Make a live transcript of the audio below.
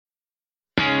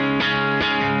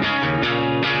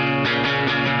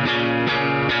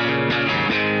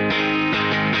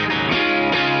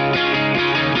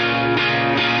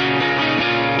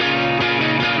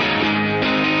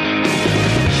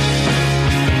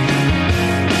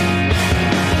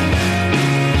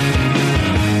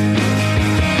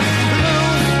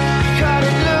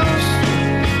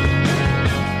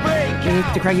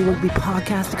Craggy Rugby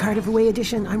Podcast, the Cardiff Away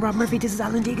edition. I'm Rob Murphy, this is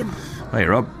Alan Deegan. Hi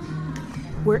Rob.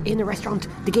 We're in a restaurant,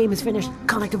 the game is finished,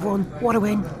 Connacht have won, what a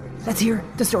win. Let's hear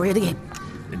the story of the game.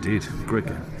 Indeed, great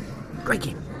game. Great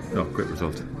game. No, great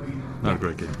result. Not a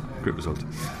great game, great result.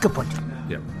 Good point.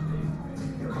 Yeah.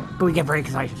 But we get very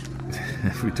excited.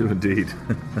 We do indeed.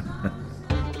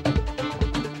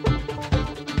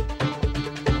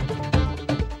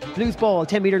 Blues ball,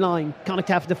 10 metre line, Connacht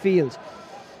half of the field.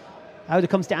 Out it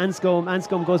comes to Anscombe.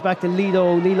 Anscombe goes back to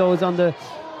Lilo. Lilo is on the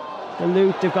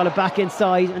loop. They've got it back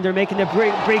inside and they're making a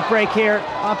break here.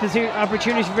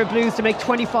 Opportunity for Blues to make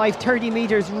 25, 30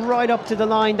 metres right up to the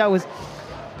line. That was,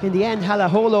 in the end,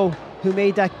 Halaholo who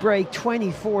made that break.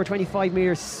 24, 25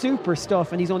 metres, super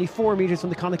stuff, and he's only 4 metres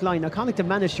from the Connacht line. Now Connacht have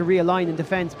managed to realign in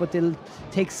defence, but they'll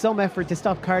take some effort to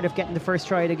stop Cardiff getting the first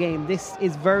try of the game. This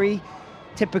is very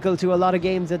typical to a lot of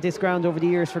games at this ground over the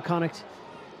years for Connacht.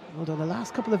 Although the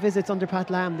last couple of visits under Pat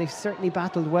Lam, they've certainly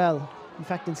battled well. In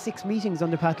fact, in 6 meetings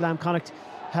under Pat Lam, Connacht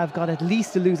have got at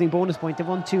least a losing bonus point. They've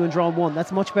won 2 and drawn 1.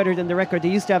 That's much better than the record they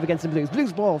used to have against the Blues.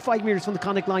 Blues ball, 5 metres from the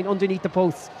Connacht line, underneath the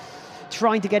posts,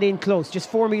 trying to get in close. Just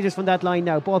 4 metres from that line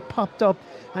now. Ball popped up,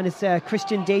 and it's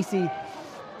Christian Dacey,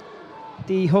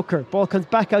 the hooker. Ball comes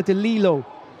back out to Lilo.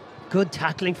 Good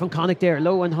tackling from Connacht there,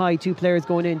 low and high, 2 players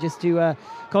going in just to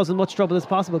cause as much trouble as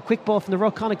possible. Quick ball from the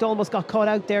ruck. Connacht almost got caught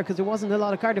out there because there wasn't a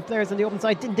lot of Cardiff players on the open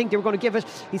side. Didn't think they were going to give it.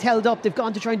 He's held up. They've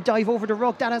gone to try and dive over the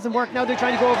ruck. That hasn't worked. Now they're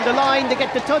trying to go over the line. They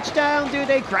get the touchdown. Do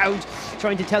they? Crowd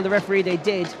trying to tell the referee they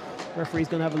did. The referee's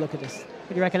going to have a look at this. What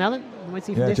do you reckon, Alan? You might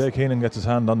see from this. Jake Heenan gets his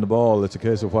hand on the ball. It's a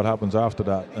case of what happens after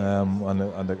that.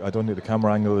 And I don't think the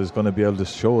camera angle is going to be able to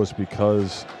show us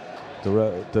because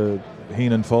the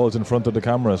Heenan falls in front of the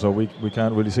camera, so we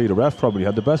can't really see. The ref probably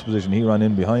had the best position. He ran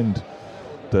in behind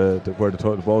where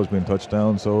the ball was being touched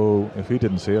down, so if he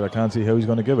didn't see it, I can't see how he's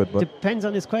going to give it. But depends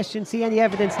on his question. See any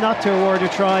evidence not to award a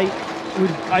try?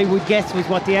 I would guess was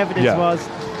what the evidence was,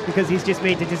 because he's just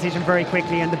made the decision very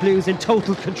quickly, and the Blues in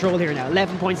total control here now.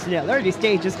 11 points to nil. Early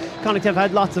stages, Connacht have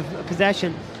had lots of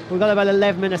possession. We've got about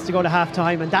 11 minutes to go to half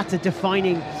time, and that's a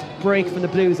defining break from the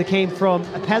Blues. It came from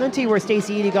a penalty where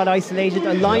Stacey Eady got isolated,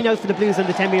 a line out for the Blues on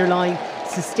the 10 metre line,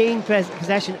 sustained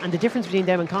possession, and the difference between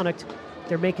them and Connacht,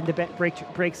 they're making the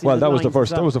breaks. Well, that was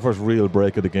the first real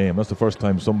break of the game. That's the first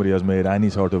time somebody has made any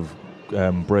sort of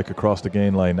break across the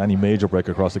gain line, any major break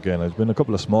across the gain line. There's been a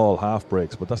couple of small half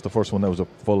breaks, but that's the first one that was a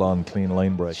full-on clean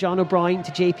line break. John O'Brien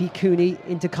to JP Cooney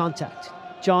into contact.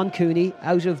 John Cooney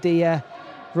out of the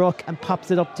ruck and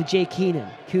pops it up to Jake Heenan.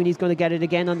 Cooney's going to get it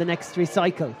again on the next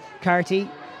recycle. Carty,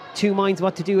 2 minds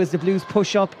what to do as the Blues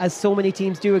push up, as so many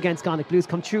teams do against Connacht. Blues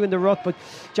come through in the ruck, but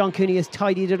John Cooney has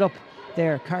tidied it up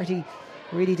there. Carty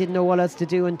really didn't know what else to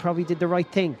do and probably did the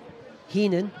right thing.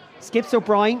 Heenan skips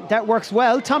O'Brien, that works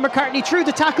well. Tom McCartney through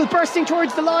the tackle, bursting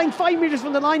towards the line, 5 metres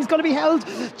from the line, is going to be held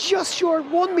just short,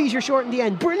 1 metre short in the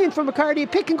end. Brilliant from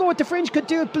McCartney, pick and go at the fringe, could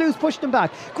do it. Blues pushed them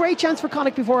back. Great chance for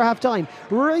Connacht before half time.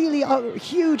 Really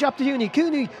huge opportunity.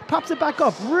 Cooney pops it back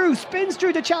up. Roux spins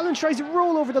through the challenge, tries to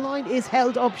roll over the line, is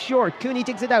held up short. Cooney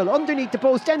digs it out underneath the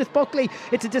post. Dennis Buckley,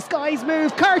 it's a disguise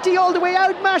move. Carty all the way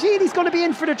out. Matt Healy's going to be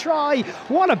in for the try.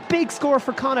 What a big score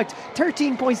for Connacht.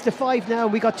 13 points to 5 now.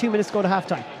 We got 2 minutes to go to half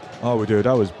time. Oh, we do.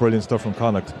 That was brilliant stuff from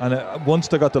Connacht. And once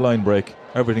they got the line break,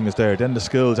 everything is there. Then the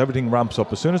skills, everything ramps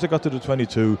up. As soon as they got to the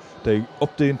 22, they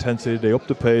upped the intensity, they upped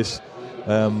the pace.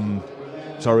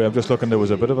 Sorry, I'm just looking. There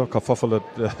was a bit of a kerfuffle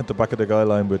at the back of the guy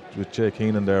line with Jake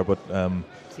Heenan there, but from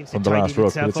the last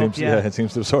ruck. But it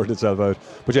seems to have sorted itself out.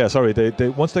 But yeah, sorry. They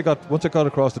once they got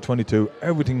across the 22,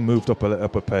 everything moved up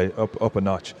a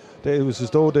notch. It was as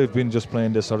though they've been just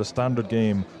playing this sort of standard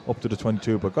game up to the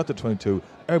 22, but got to 22,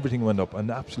 everything went up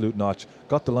an absolute notch.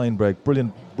 Got the line break,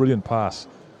 brilliant pass,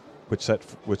 which set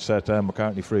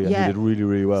McCartney free, and he did really,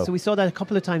 really well. So we saw that a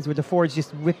couple of times where the forwards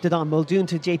just whipped it on. Muldoon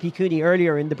to JP Cooney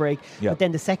earlier in the break, but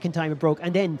then the second time it broke,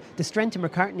 and then the strength of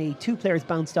McCartney, 2 players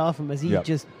bounced off him as he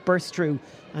just burst through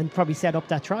and probably set up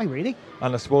that try, really.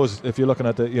 And I suppose if you're looking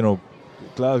at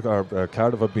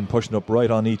Cardiff have been pushing up right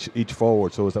on each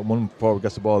forward, so as that one forward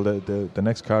gets the ball, the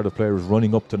next Cardiff player is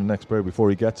running up to the next player before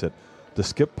he gets it. The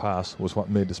skip pass was what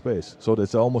made the space, so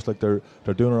it's almost like they're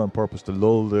doing it on purpose to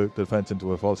lull the defence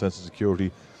into a false sense of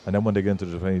security, and then when they get into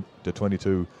the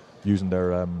 22, using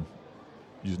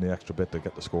the extra bit to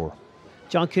get the score.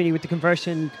 John Cooney with the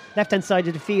conversion, left-hand side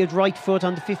of the field, right foot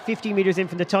on the 15 metres in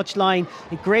from the touchline.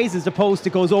 It grazes the post,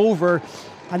 it goes over,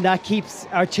 and that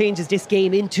changes this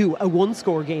game into a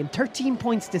 1-score game. 13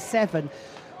 points to 7.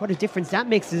 What a difference that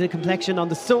makes to the complexion on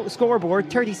the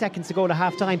scoreboard. 30 seconds to go to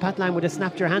half-time. Pat Lam would have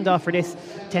snapped your hand off for this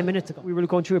 10 minutes ago. We were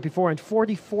going through it before, and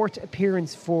 44th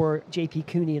appearance for JP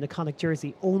Cooney in a Connacht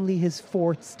jersey. Only his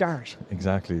 4th start.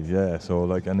 Exactly, yeah.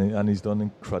 So and he's done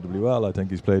incredibly well. I think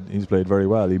he's played very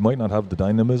well. He might not have the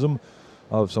dynamism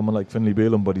of someone like Finlay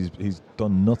Bealham, but he's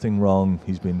done nothing wrong.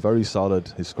 He's been very solid.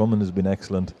 His scrumming has been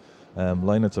excellent.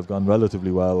 Lineouts have gone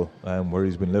relatively well where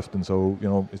he's been lifting, so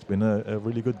it's been a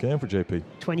really good game for JP.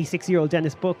 26-year-old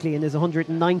Dennis Buckley in his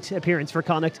 109th appearance for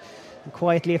Connacht, and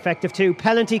quietly effective too.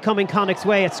 Penalty coming Connacht's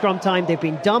way at scrum time. They've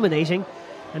been dominating,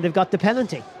 and they've got the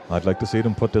penalty. I'd like to see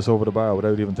them put this over the bar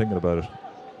without even thinking about it.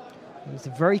 It's a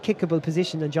very kickable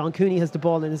position, and John Cooney has the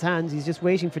ball in his hands. He's just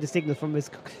waiting for the signal from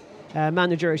his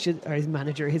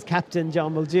his captain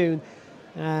John Muldoon,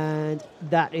 and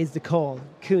that is the call.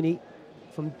 Cooney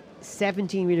from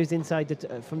 17 metres inside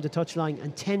from the touchline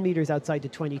and 10 metres outside the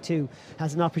 22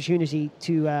 has an opportunity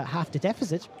to half the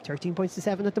deficit. 13 points to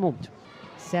 7 at the moment.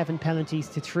 7 penalties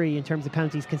to 3 in terms of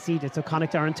penalties conceded. So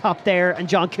Connacht are on top there, and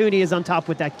John Cooney is on top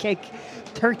with that kick.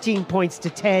 13 points to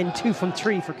 10, 2 from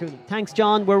 3 for Cooney. Thanks,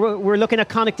 John. We're looking at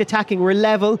Connacht attacking. We're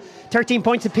level, 13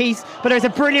 points apiece, but there's a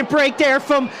brilliant break there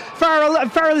from Farrell.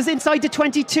 Farrell is inside the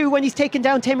 22 when he's taken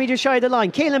down 10 metres shy of the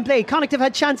line. Caelan Blade, Connacht have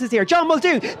had chances here. John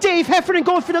Muldoon, Dave Heffernan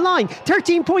going for the line.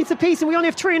 13 points apiece, and we only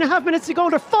have 3.5 minutes to go.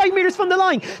 They're 5 metres from the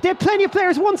line. They have plenty of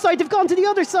players one side, they've gone to the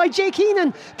other side. Jay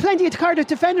Keenan, plenty of Cardiff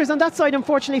defenders on that side,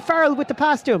 unfortunately. Farrell with the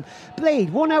pass to him.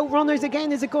 Blade, one out runners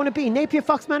again, is it going to be? Napier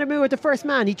Fox Manamu at the first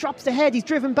man. He drops the head, he's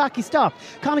driven back, he stopped.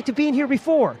 Connacht have been here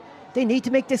before. They need to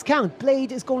make this count.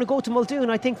 Blade is going to go to Muldoon,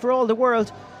 I think, for all the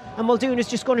world. And Muldoon is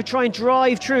just going to try and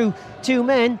drive through 2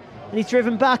 men. And he's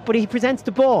driven back, but he presents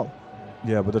the ball.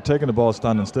 Yeah, but they're taking the ball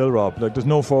standing still, Rob. Like, there's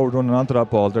no forward running onto that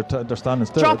ball. They're standing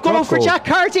still. Drop goal for Jack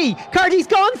Carty. Carty's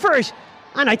gone for it.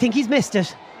 And I think he's missed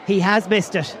it. He has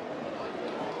missed it.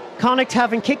 Connacht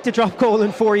haven't kicked a drop goal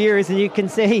in 4 years, and you can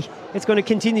say it's going to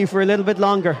continue for a little bit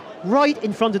longer. Right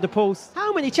in front of the post.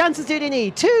 How many chances do they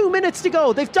need? 2 minutes to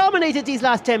go. They've dominated these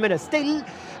last 10 minutes. They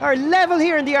are level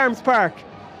here in the Arms Park.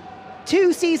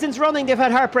 2 seasons running they've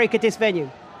had heartbreak at this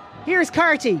venue. Here's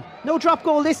Carty. No drop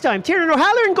goal this time. Tiernan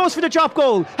O'Halloran goes for the drop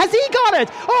goal. Has he got it?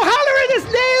 O'Halloran has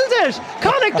nailed it.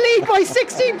 Connacht lead by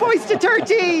 16 points to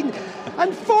 13.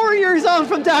 And 4 years on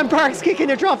from Dan Parks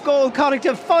kicking a drop goal, Connacht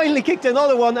have finally kicked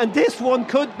another one, and this one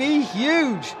could be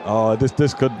huge. Oh,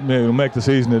 this could make the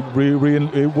season. It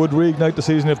would reignite the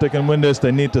season if they can win this.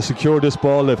 They need to secure this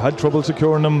ball. They've had trouble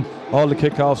securing them all the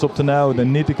kickoffs up to now. They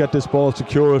need to get this ball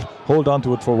secured. Hold on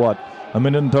to it for what? A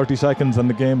minute and 30 seconds and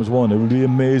the game is won. It would be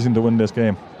amazing to win this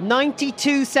game.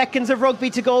 92 seconds of rugby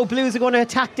to go. Blues are going to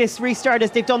attack this restart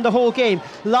as they've done the whole game.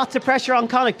 Lots of pressure on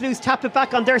Connacht. Blues tap it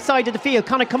back on their side of the field.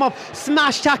 Connacht come up,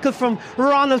 smash tackle from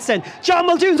Ronaldson. John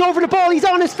Muldoon's over the ball, he's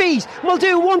on his feet.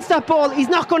 Muldoon wants that ball, he's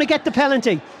not going to get the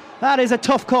penalty. That is a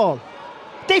tough call.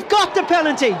 They've got the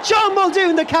penalty. John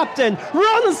Muldoon, the captain.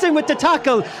 Ronaldson with the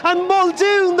tackle. And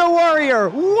Muldoon, the warrior.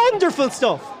 Wonderful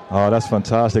stuff. Oh, that's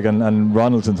fantastic. And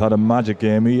Ronaldson's had a magic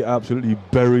game. He absolutely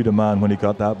buried a man when he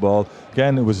got that ball.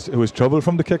 Again, it was trouble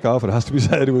from the kick-off. It has to be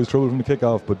said, it was trouble from the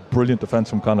kick-off, but brilliant defence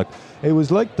from Connacht. It was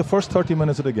like the first 30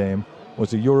 minutes of the game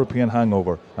was a European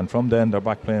hangover, and from then they're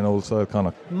back playing old-style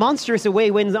Connacht. Monstrous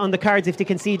away wins on the cards if they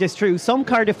can see this through. Some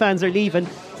Cardiff fans are leaving.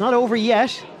 It's not over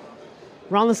yet.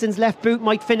 Ronaldson's left boot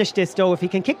might finish this, though. If he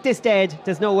can kick this dead,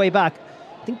 there's no way back.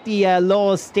 I think the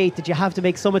laws state that you have to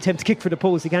make some attempt to kick for the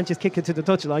post. You can't just kick it to the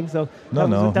touchline. So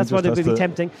that's what it would be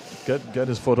tempting. Get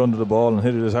his foot under the ball and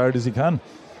hit it as hard as he can.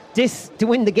 This to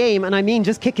win the game, and I mean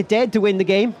just kick it dead to win the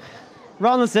game.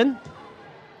 Ronaldson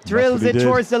drills it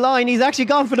towards the line. He's actually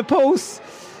gone for the post,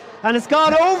 and it's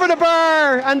gone over the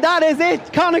bar, and that is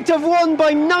it. Connacht have won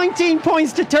by 19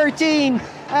 points to 13.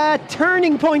 A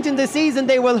turning point in the season,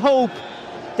 they will hope.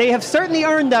 They have certainly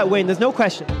earned that win, there's no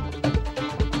question.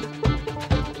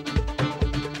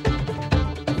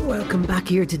 Welcome back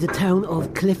here to the town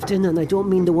of Clifton, and I don't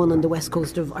mean the one on the west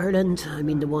coast of Ireland. I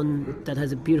mean the one that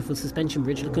has a beautiful suspension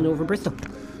bridge looking over Bristol.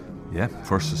 Yeah,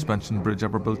 first suspension bridge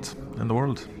ever built in the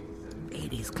world.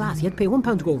 It is class. You had to pay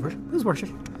 £1 to go over it. It was worth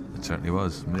it. It certainly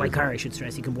was. By car, I should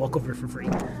stress. You can walk over it for free.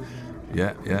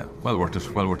 Yeah, well worth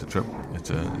it. Well worth the trip.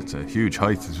 It's a huge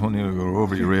height. It's when you go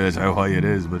over you realise how high it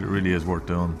is, but it really is worth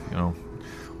doing.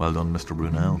 Well done, Mr.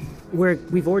 Brunel.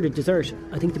 We've ordered dessert.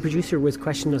 I think the producer was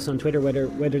questioning us on Twitter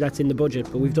whether that's in the budget,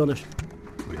 but we've done it.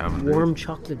 We haven't. Warm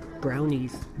chocolate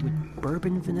brownies with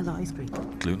bourbon vanilla ice cream.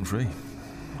 Gluten-free.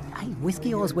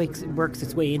 Whiskey always works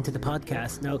its way into the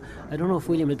podcast. Now, I don't know if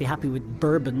William would be happy with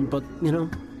bourbon, but,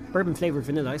 bourbon flavoured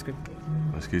vanilla ice cream.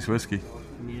 Whiskey's whiskey.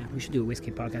 Yeah, we should do a whiskey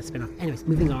podcast spin-off. Anyways,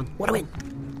 moving on. What a win!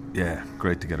 Yeah,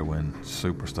 great to get a win.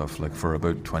 Super stuff. Like, for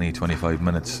about 20-25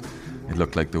 minutes, it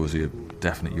looked like there was a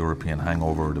definite European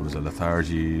hangover. There was a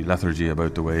lethargy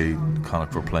about the way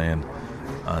Connacht were playing.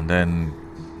 And then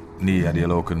Ní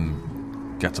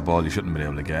Adeoloken gets a ball you shouldn't be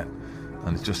able to get.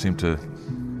 And it just seemed to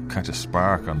catch a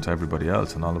spark onto everybody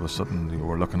else. And all of a sudden, you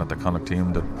were looking at the Connacht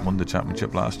team that won the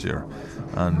championship last year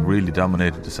and really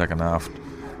dominated the second half,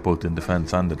 both in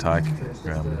defence and attack.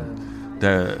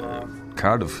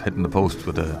 Cardiff hitting the post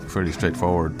with a fairly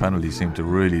straightforward penalty seemed to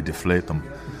really deflate them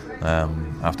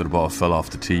after the ball fell off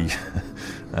the tee.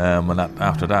 And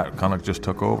after that, Connacht just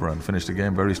took over and finished the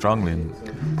game very strongly,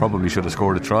 and probably should have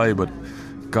scored a try, but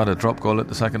got a drop goal at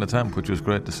the second attempt, which was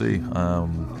great to see.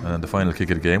 And the final kick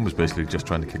of the game was basically just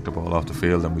trying to kick the ball off the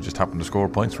field, and we just happened to score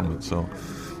points from it. So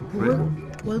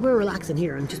Well, we're relaxing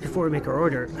here, and just before we make our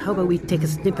order, how about we take a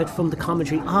snippet from the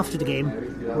commentary after the game,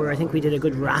 where I think we did a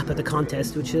good wrap at the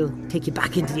contest, which will take you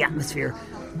back into the atmosphere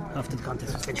after the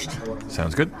contest is finished.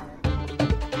 Sounds good.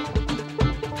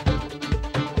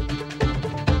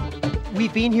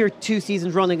 We've been here 2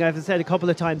 seasons running, I've said a couple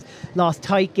of times, lost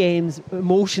tight games,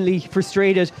 emotionally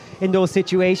frustrated in those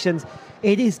situations.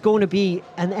 It is going to be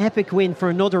an epic win for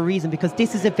another reason, because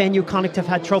this is a venue Connacht have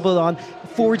had trouble on.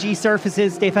 4G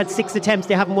surfaces, they've had 6 attempts,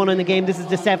 they haven't won in the game. This is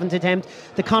the 7th attempt.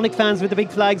 The Connacht fans with the big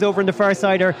flags over on the far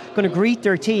side are going to greet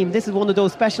their team. This is one of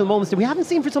those special moments that we haven't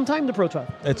seen for some time in the Pro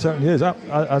 12. It certainly is.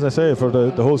 As I say, for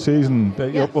the whole season,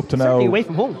 up to now, certainly away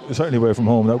from home. Certainly away from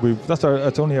home.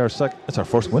 It's our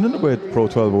first win in the Pro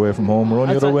 12 away from home. Our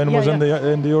only other win was in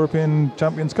the European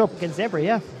Champions Cup against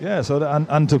Zebre. Yeah. So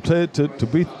and to play to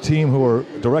beat a team who are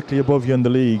directly above you in the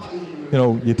league. You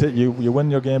know, you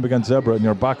win your game against Zebre and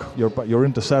you're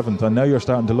into 7th, and now you're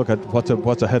starting to look at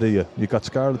what's ahead of you. You've got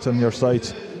Scarlets in your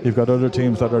sights, you've got other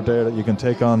teams that are there that you can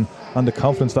take on, and the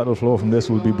confidence that will flow from this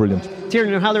will be brilliant.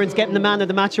 Tiernan O'Halloran's getting the Man of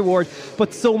the Match award,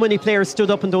 but so many players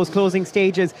stood up in those closing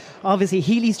stages. Obviously,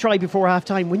 Healy's try before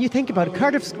half-time. When you think about it,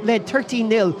 Cardiff led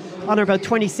 13-0 on about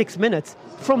 26 minutes.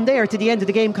 From there to the end of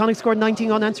the game, Connacht scored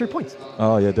 19 unanswered points.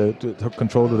 Oh yeah, they took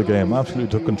control of the game. Absolutely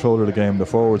took control of the game. The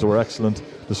forwards were excellent.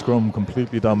 The scrum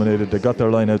completely dominated. They got their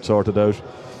line out sorted out.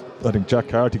 I think Jack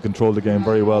Carty controlled the game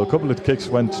very well. A couple of kicks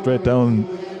went straight down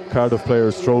Cardiff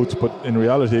players' throats, but in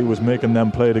reality it was making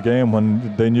them play the game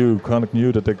when Connacht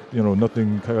knew that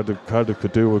nothing Cardiff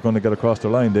could do was going to get across the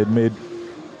line. They'd made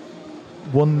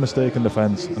one mistake in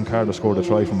defence and Cardiff scored a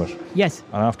try from it. Yes.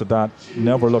 And after that,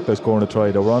 never looked like scoring a try.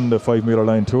 They were on the 5 metre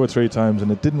line 2 or 3 times, and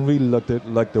it didn't really look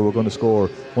like they were going to score.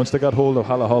 Once they got hold of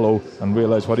Halaholo and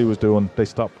realised what he was doing, they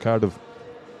stopped Cardiff.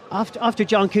 After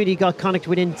John Cooney got Connacht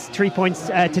within 3 points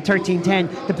to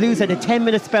 13-10, the Blues had a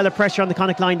 10-minute spell of pressure on the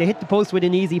Connacht line. They hit the post with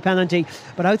an easy penalty,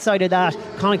 but outside of that,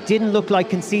 Connacht didn't look like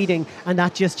conceding, and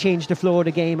that just changed the flow of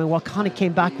the game. And what Connacht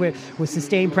came back with was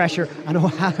sustained pressure, and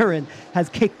O'Halloran has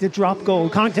kicked a drop goal.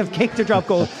 Connacht have kicked a drop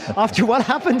goal after what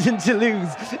happened in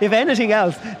Toulouse. If anything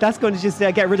else, that's going to just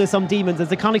get rid of some demons as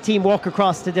the Connacht team walk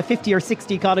across to the 50 or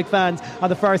 60 Connacht fans on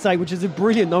the far side, which is a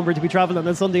brilliant number to be travelling on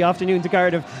a Sunday afternoon to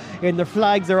Cardiff, and their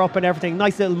flags are up and everything.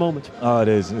 Nice little moment. Oh, it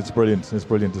is. It's brilliant. It's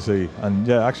brilliant to see. And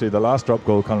yeah, actually the last drop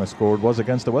goal Connacht scored was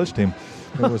against the Welsh team.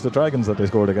 It was the Dragons that they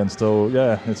scored against. So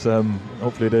yeah, it's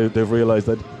hopefully they've realised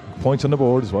that points on the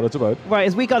board is what it's about. Right,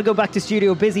 as we got to go back to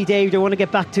studio, busy day. We want to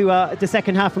get back to the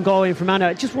second half and Galway and Fermanagh.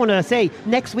 I just want to say,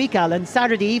 next week, Alan,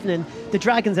 Saturday evening, the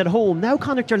Dragons at home. Now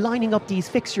Connacht are lining up these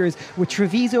fixtures with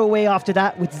Treviso away after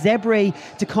that, with Zebre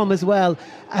to come as well,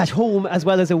 at home as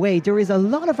well as away. There is a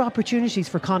lot of opportunities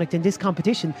for Connacht in this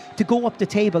competition to go up the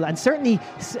table and certainly,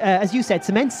 as you said,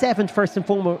 cement 7th first and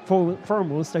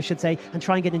foremost, I should say, and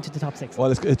try and get into the top 6.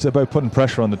 Well, it's about putting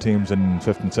pressure on the teams in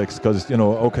 5th and 6th, because,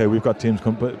 okay, we've got teams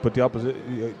but the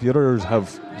opposite, the others have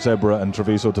Zebre and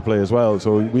Treviso to play as well,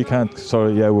 so we can't,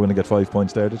 we're going to get 5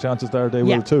 points there. The chances there they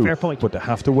will too. Fair point. But they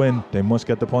have to win. They must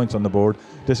get the points on the board.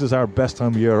 This is our best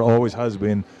time of year, always has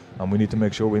been, and we need to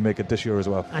make sure we make it this year as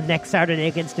well. And next Saturday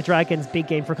against the Dragons, big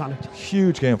game for Connacht.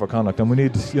 Huge game for Connacht, and we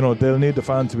need, they'll need the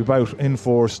fans to be out in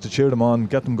force to cheer them on,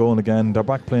 get them going again. They're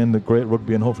back playing the great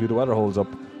rugby, and hopefully the weather holds up.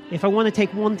 If I want to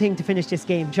take one thing to finish this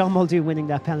game, John Muldoon winning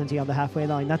that penalty on the halfway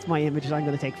line. That's my image that I'm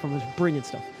going to take from it. Brilliant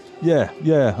stuff. Yeah.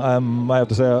 I have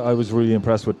to say I was really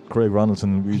impressed with Craig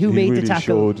Ronaldson. Who made really the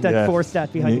tackle that forced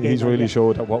that behind the game. He's really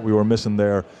showed what we were missing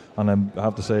there, and I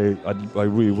have to say I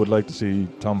really would like to see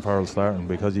Tom Farrell starting,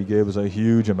 because he gave us a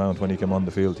huge amount when he came on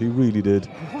the field. He really did.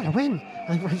 What a win.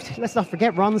 Let's not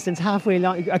forget Ronaldson's halfway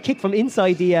line, a kick from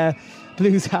inside the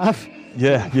Blues half.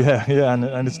 Yeah,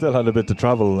 and it still had a bit to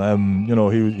travel.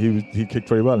 He kicked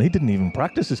very well, and he didn't even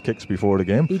practice his kicks before the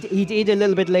game. He did a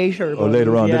little bit later.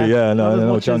 Later on, did he? Yeah,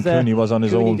 no, John Cooney was on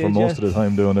his own for most of the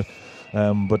time doing it.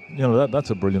 But that's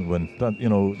a brilliant win.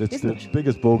 It's Isn't the it?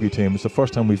 biggest bogey team. It's the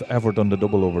first time we've ever done the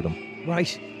double over them,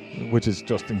 Right. which is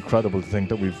just incredible to think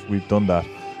that we've done that,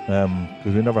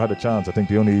 because we never had a chance. I think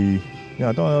the only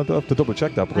I don't have to double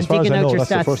check that, but And as far as digging I out know, your that's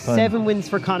the stats, first time. 7 wins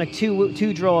for Connacht,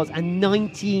 two draws, and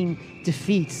 19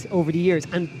 defeats over the years.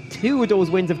 And 2 of those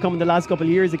wins have come in the last couple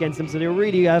of years against them, so they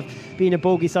really have been a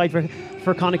bogey side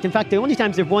for Connacht. In fact, the only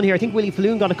times they've won here, I think Willie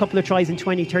Falloon got a couple of tries in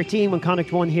 2013 when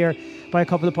Connacht won here by a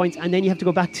couple of points, and then you have to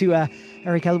go back to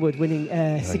Eric Elwood winning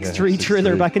 6-3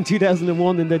 thriller 6-3. back in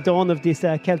 2001 in the dawn of this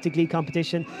Celtic League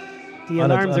competition. The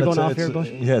alarms are going off here,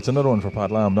 but yeah, it's another one for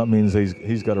Pat Lam. That means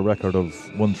he's got a record of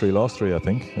 1-3 lost 3, I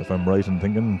think, if I'm right in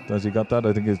thinking. Has he got that?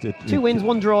 I think it 2 wins,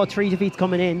 1 draw, 3 defeats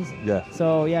coming in. Yeah.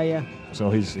 So yeah. So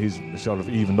he's sort of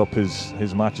evened up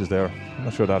his matches there. I'm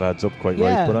not sure that adds up quite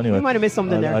Yeah, right, but anyway, we might have missed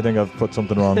something there. I think I've put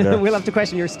something wrong there. We'll have to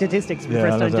question your statistics for the Yeah,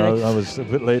 first time today. I was a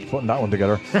bit late putting that one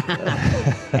together.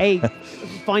 Hey,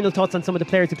 final thoughts on some of the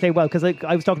players who played well, because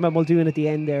I was talking about Muldoon at the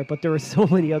end there, but there were so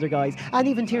many other guys, and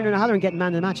even Tiernan O'Halloran getting man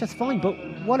of the match, that's fine, but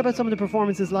what about some of the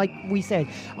performances? Like we said,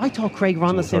 I thought Craig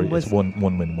Ronaldson Sorry, was it's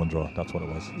one win, 1 draw. That's what it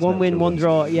was. It's 1 not win, 2 1 wins.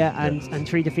 draw, and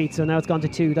 3 defeats, so now it's gone to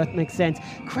 2. That makes sense.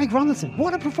 Craig Ronaldson,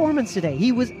 what a performance today.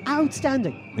 He was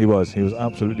outstanding. He was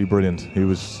absolutely brilliant. He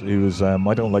was.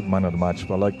 I don't like man of the match,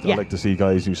 but I like to see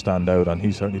guys who stand out, and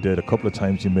he certainly did. A couple of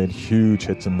times he made huge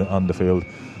hits on the field,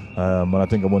 and I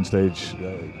think at one stage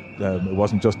it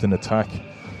wasn't just in attack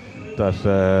that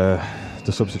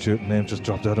the substitute name just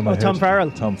dropped out of my head. Tom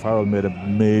Farrell. Tom Farrell made a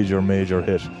major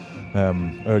hit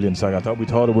early in the second. We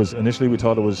thought it was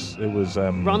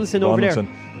Ronaldson over there,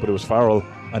 but it was Farrell,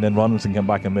 and then Ronaldson came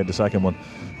back and made the second one,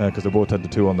 because they both had the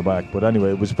 2 on the back. But anyway,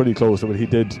 it was pretty close. They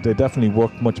definitely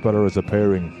worked much better as a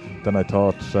pairing than I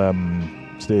thought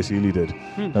Stacey Ely did.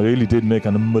 Now Ely did make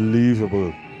an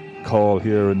unbelievable call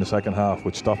here in the second half,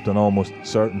 which stopped an almost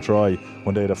certain try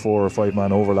when they had a 4 or 5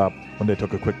 man overlap when they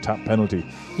took a quick tap penalty.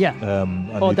 Yeah.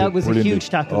 And That was a huge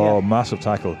tackle. Oh, yeah. massive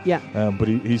tackle. Yeah. But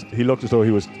he looked as though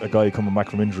he was a guy coming back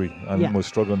from injury and was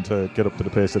struggling to get up to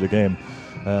the pace of the game.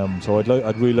 So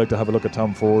I'd really like to have a look at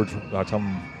Tom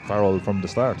Farrell from the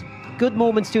start. Good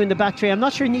moments too in the back three. I'm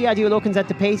not sure Nia Diolokin's at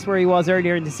the pace where he was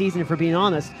earlier in the season, if we're being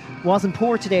honest. Wasn't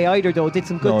poor today either, though. Did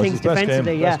some good things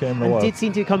defensively, and did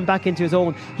seem to come back into his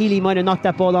own. Healy might have knocked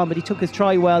that ball on, but he took his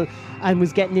try well and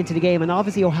was getting into the game. And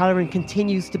obviously O'Halloran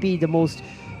continues to be the most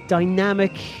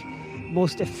dynamic,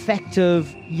 most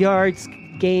effective yards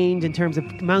gained in terms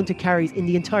of amount of carries in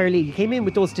the entire league. He came in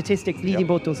with those statistics, leading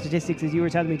both those statistics, as you were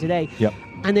telling me today. Yep.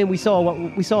 And then we saw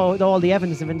all the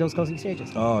evidence of in those closing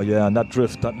stages. Oh yeah, and that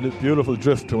drift, that beautiful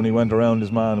drift when he went around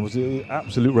his man, was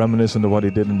absolute reminiscent of what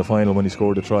he did in the final when he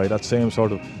scored the try. That same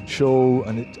sort of show,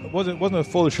 and it wasn't a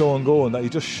full show and go, and that he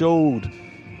just showed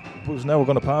he was never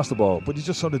going to pass the ball, but he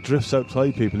just sort of drifts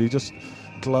outside people. He just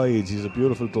glides. He's a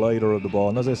beautiful glider of the ball.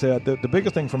 And as I said, the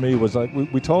biggest thing for me was, like,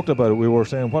 we talked about it. We were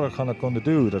saying, what are Connacht going to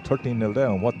do? They're 13-0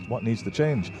 down. What needs to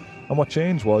change? And what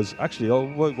changed was actually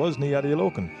was Nia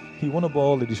Diolokin. He won a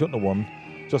ball that he shouldn't have won,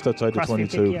 just outside the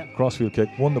 22. Crossfield kick,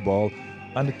 won the ball,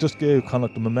 and it just gave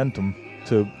Connacht the momentum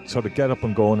to sort of get up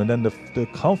and going, and then the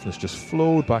confidence just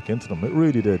flowed back into them. It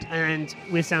really did. And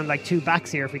we'll sound like two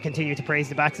backs here if we continue to praise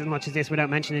the backs as much as this, without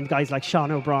mentioning guys like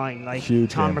Sean O'Brien, like Huge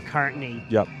Tom game. McCartney.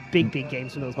 Yep. Big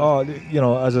games from those guys.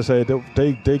 Oh, as I say,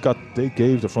 they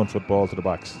gave the front foot ball to the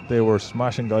backs. They were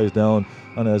smashing guys down,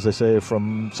 and as I say,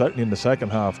 from certainly in the second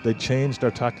half, they changed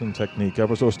their tackling technique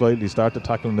ever so slightly, started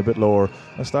tackling a bit lower,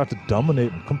 and started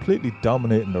completely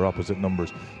dominating their opposite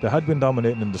numbers. They had been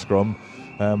dominating in the scrum.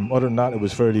 Other than that, it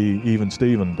was fairly even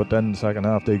Steven, but then in the second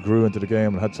half they grew into the game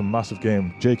and had some massive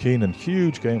game. Jay Keenan,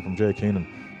 huge game from Jay Keenan,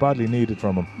 badly needed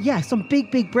from him. Yeah, some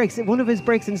big breaks. One of his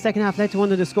breaks in the second half led to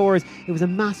one of the scores. It was a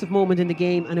massive moment in the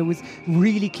game, and it was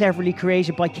really cleverly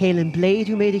created by Caelan Blade,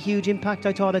 who made a huge impact,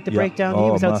 I thought, at the breakdown.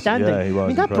 He was outstanding. Yeah, he was. I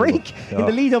mean, that incredible. break in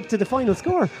the lead up to the final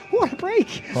score, what a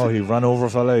break. Oh, he ran over a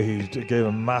fella, he gave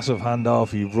a massive handoff,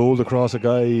 he rolled across a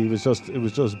guy. It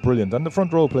was just brilliant, and the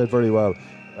front row played very well.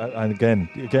 And again,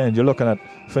 you're looking at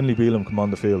Finlay Bealham come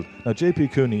on the field. Now,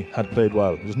 JP Cooney had played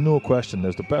well. There's no question.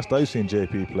 There's the best I've seen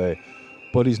JP play,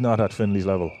 but he's not at Finlay's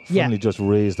level. Finlay just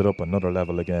raised it up another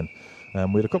level again.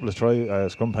 We had a couple of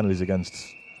scrum penalties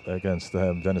against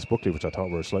Dennis Buckley, which I thought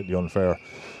were slightly unfair.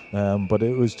 But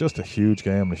it was just a huge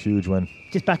game, a huge win.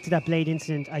 Just back to that Blade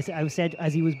incident, I said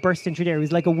as he was bursting through there, it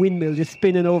was like a windmill just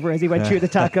spinning over as he went through the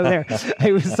tackle there.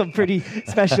 It was some pretty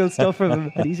special stuff from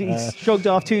him. And he shrugged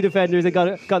off two defenders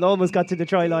and almost got to the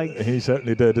try line. He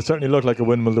certainly did. It certainly looked like a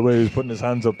windmill the way he was putting his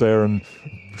hands up there and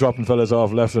dropping fellas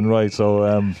off left and right.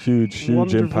 So huge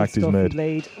Wonderful impact he's made.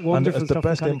 Blade. And the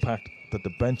best impact that the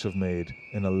bench have made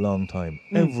in a long time.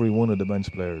 Every one of the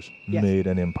bench players made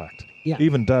an impact. Yeah.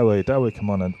 Even Dowie came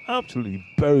on and absolutely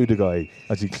buried the guy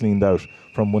as he cleaned out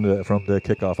from the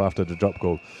kick-off after the drop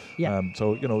goal. Yeah.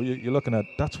 So, you're looking at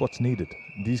that's what's needed.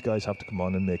 These guys have to come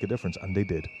on and make a difference, and they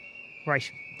did.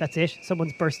 Right, that's it.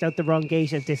 Someone's burst out the wrong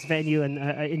gate at this venue and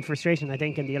in frustration, I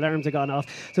think, and the alarms are gone off.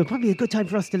 So probably a good time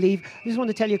for us to leave. I just want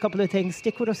to tell you a couple of things.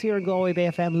 Stick with us here on Galway Bay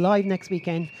FM live next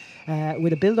weekend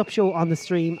with a build-up show on the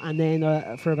stream, and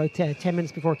then for about 10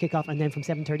 minutes before kick-off, and then from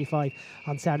 7:35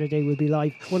 on Saturday we'll be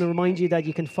live. I want to remind you that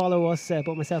you can follow us,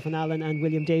 both myself and Alan and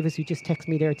William Davis, who just texted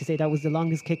me there to say that was the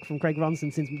longest kick from Craig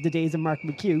Ronson since the days of Mark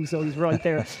McHugh, so he's right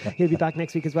there. He'll be back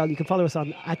next week as well. You can follow us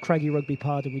on @Craggy Rugby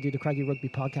Pod, and we do the Craggy Rugby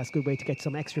Podcast. Good way to get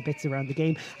some extra bits around the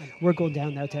game. And we're going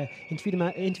down now to interview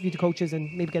the coaches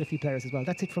and maybe get a few players as well.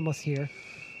 That's it from us here.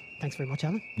 Thanks very much,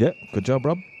 Alan. Yeah, good job,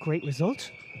 Rob. Great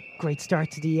result. Great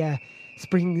start to the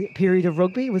spring period of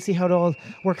rugby. We'll see how it all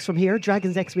works from here.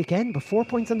 Dragons next weekend, but 4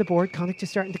 points on the board. Connacht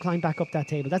just starting to climb back up that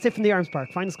table. That's it from the Arms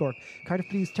Park. Final score: Cardiff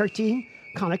Blues 13,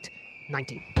 Connacht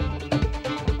 19.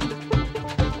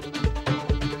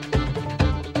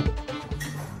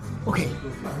 Okay,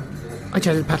 I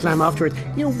chatted to Pat Lamb afterwards.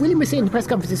 William was saying in the press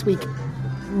conference this week,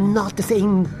 not the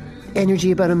same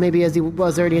energy about him maybe as he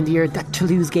was early in the year. That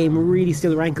Toulouse game really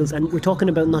still rankles, and we're talking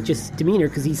about not just demeanour,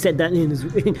 because he said that in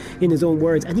his own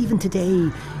words. And even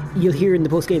today, you'll hear in the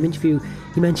post-game interview,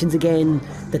 he mentions again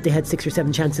that they had 6 or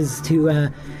 7 chances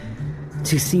to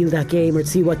seal that game or to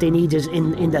see what they needed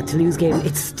in that Toulouse game.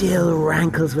 It still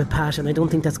rankles with Pat, and I don't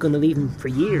think that's going to leave him for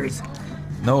years.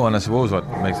 No, and I suppose what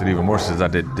makes it even worse is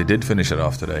that they did finish it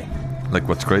off today. Like,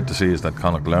 what's great to see is that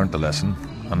Connacht learnt the lesson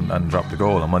and dropped the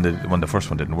goal, and when the first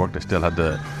one didn't work, they still had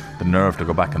the nerve to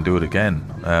go back and do it again.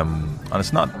 And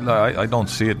it's not, I don't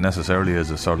see it necessarily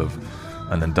as a sort of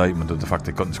an indictment of the fact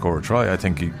they couldn't score a try. I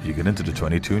think you get into the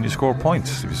 22 and you score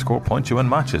points. If you score points, you win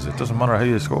matches. It doesn't matter how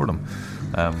you score them.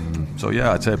 So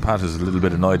yeah, I'd say Pat is a little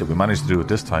bit annoyed that we managed to do it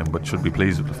this time, but should be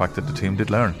pleased with the fact that the team did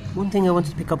learn. One thing I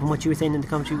wanted to pick up on what you were saying in the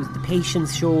commentary was the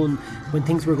patience shown when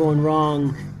things were going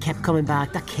wrong, kept coming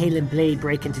back. That Caelan Blade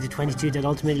break into the 22 that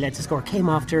ultimately led to score came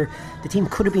after the team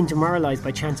could have been demoralised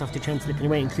by chance after chance slipping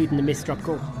away, including the missed drop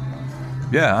goal.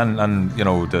 Yeah, and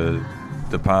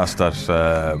the pass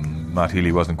that Matt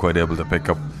Healy wasn't quite able to pick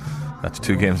up, that's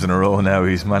 2 games in a row now.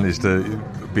 He's managed to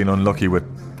be unlucky with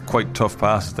quite tough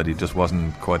passes that he just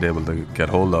wasn't quite able to get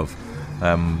hold of.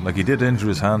 Like, he did injure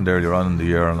his hand earlier on in the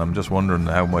year, and I'm just wondering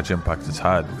how much impact it's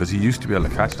had, because he used to be able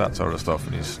to catch that sort of stuff,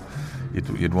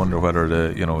 and you'd wonder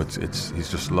whether he's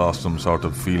just lost some sort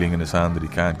of feeling in his hand that he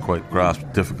can't quite grasp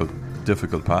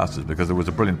difficult passes, because there was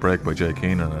a brilliant break by Jay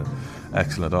Keenan and an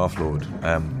excellent offload,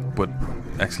 but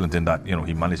excellent in that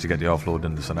he managed to get the offload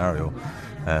in the scenario.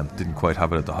 Didn't quite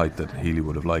have it at the height that Healy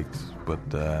would have liked, but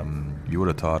you would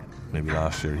have thought maybe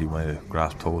last year he might have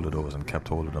grasped hold of those and kept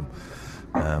hold of them.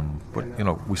 But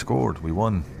we scored, we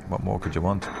won. What more could you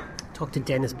want? Talked to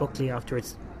Dennis Buckley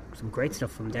afterwards. Some great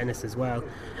stuff from Dennis as well.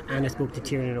 And I spoke to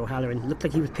Tiernan O'Halloran. It looked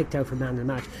like he was picked out for man of the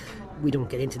match. We don't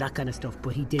get into that kind of stuff,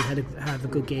 but he did have a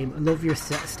good game. I love your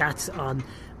stats on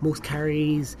most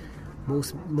carries,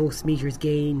 most metres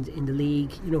gained in the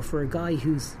league. For a guy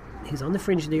who's on the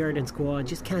fringe of the Ireland squad,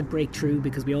 just can't break through,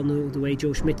 because we all know the way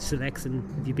Joe Schmidt selects, and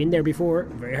if you've been there before,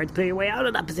 very hard to play your way out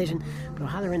of that position. But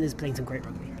O'Halloran is playing some great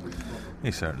rugby.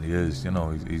 He certainly is.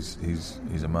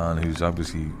 He's a man who's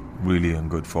obviously really in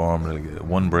good form. Like,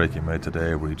 one break he made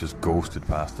today where he just ghosted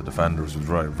past the defenders was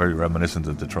very reminiscent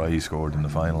of the try he scored in the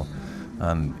final,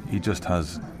 and he just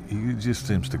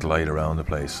seems to glide around the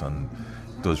place and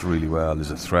does really well. Is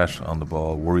a threat on the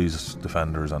ball, worries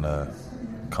defenders on a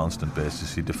constant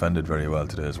basis. He defended very well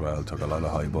today as well, took a lot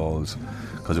of high balls,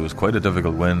 because it was quite a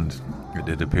difficult wind.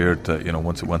 It appeared to,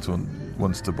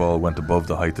 once the ball went above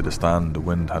the height of the stand, the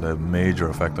wind had a major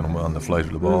effect on the flight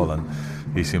of the ball, and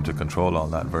he seemed to control all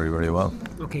that very, very well.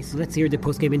 Okay, so let's hear the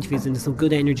post-game interviews, and there's some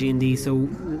good energy in these, so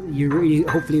you really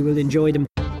hopefully will enjoy them.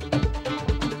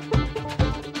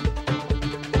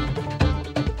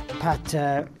 Pat,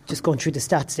 just going through the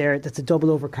stats there, that's a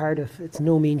double over Cardiff. It's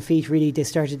no mean feat, really. They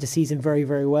started the season very,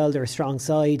 very well. They're a strong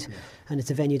side, and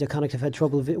it's a venue that Connacht have had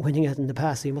trouble winning at in the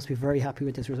past, so you must be very happy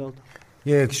with this result.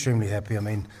 Yeah, extremely happy. I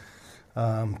mean,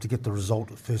 to get the result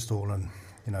first of all, and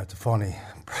to finally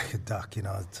break a duck,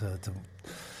 to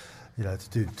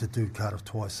do Cardiff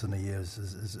twice in a year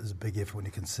is a big effort when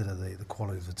you consider the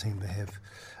quality of the team they have.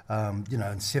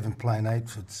 In 7 playing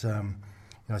 8, it's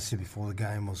I said before, the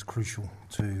game was crucial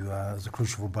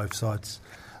for both sides.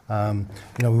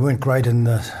 We weren't great in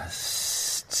the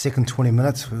second 20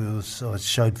 minutes. I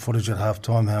showed footage at half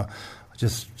time how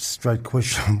just straight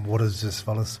question, what is this,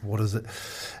 fellas? What is it?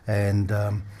 And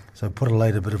so Port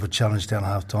laid a bit of a challenge down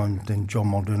half time, then John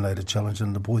Muldoon laid a challenge,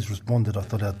 and the boys responded. I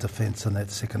thought our defence in that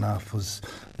second half was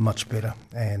much better.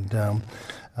 And,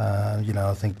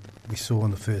 I think we saw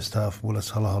in the first half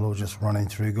Willis Halahalo just running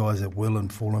through guys at will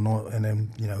and falling on, and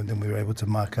then we were able to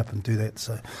mark up and do that.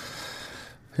 So,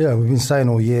 yeah, we've been saying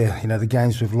all year, the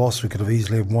games we've lost, we could have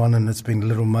easily have won, and it's been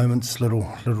little moments, little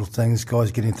things,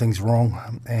 guys getting things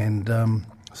wrong. And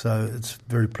so it's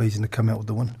very pleasing to come out with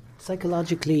the win.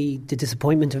 Psychologically, the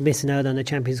disappointment of missing out on the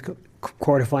Champions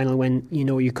quarter final when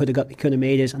you could have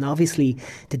made it, and obviously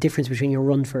the difference between your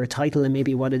run for a title and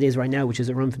maybe what it is right now, which is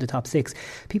a run for the top 6.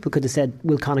 People could have said,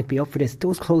 will Connacht be up for this?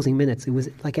 Those closing minutes, it was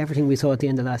like everything we saw at the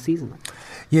end of last season.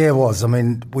 Yeah, it was. I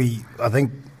mean, I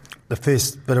think the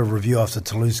first bit of review after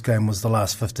Toulouse game was the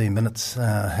last 15 minutes,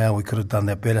 how we could have done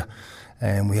that better.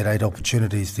 And we had 8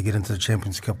 opportunities to get into the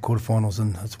Champions Cup quarterfinals,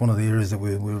 and it's one of the areas that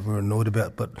we were annoyed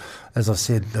about. But as I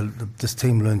said, this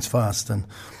team learns fast, and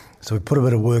so we put a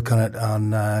bit of work on it,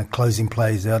 on closing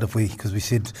plays out, because we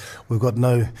said we've got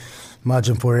no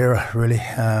margin for error really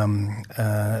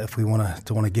if we want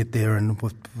to get there, and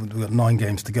we've got 9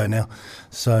 games to go now.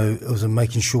 So it was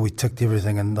making sure we ticked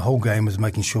everything, and the whole game was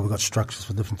making sure we got structures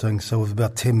for different things. So with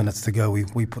about 10 minutes to go,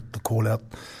 we put the call out.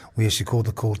 We actually called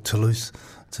the call Toulouse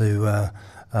to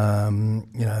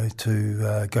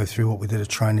go through what we did at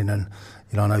training. And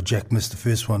I know Jack missed the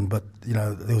first one, but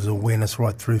there was awareness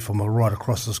right through from right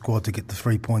across the squad to get the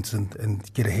 3 points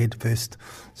and get ahead first.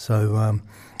 So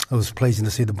it was pleasing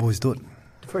to see the boys do it.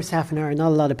 The first half an hour, not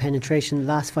a lot of penetration. The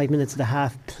last 5 minutes of the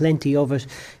half, plenty of it.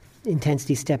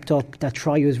 Intensity stepped up. That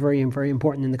try was very, very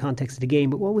important in the context of the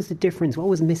game. But what was the difference? What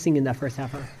was missing in that first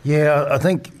half hour? Yeah, I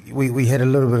think we had a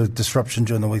little bit of disruption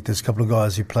during the week. There's a couple of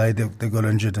guys who played. They got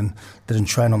injured and didn't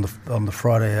train on the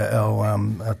Friday.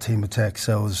 Our team attack.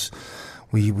 So it was,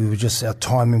 we were just, our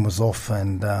timing was off,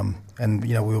 and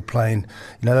we were playing.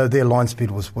 Their line speed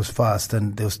was fast,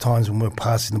 and there was times when we were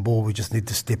passing the ball, we just need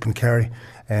to step and carry,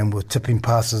 and we're tipping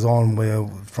passes on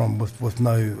with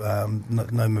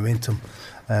no momentum.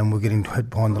 And we're getting hit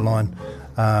behind the line.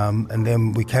 And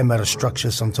then we came out of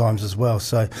structure sometimes as well.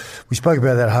 So we spoke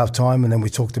about that at half-time, and then we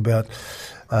talked about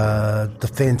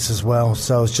defence as well.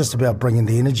 So it's just about bringing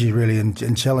the energy, really,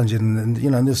 and challenging.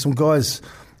 And there's some guys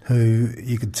who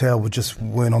you could tell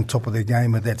weren't on top of their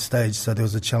game at that stage. So there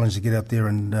was a challenge to get out there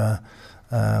and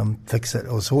fix it.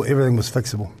 Everything was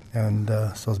fixable, and so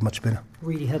it was much better.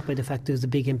 Really helped by the fact there was a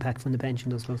big impact from the bench in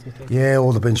those closing stages. Yeah,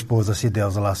 all the bench boys. I said that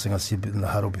was the last thing I said in the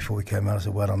huddle before we came out. I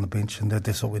said, well, on the bench, and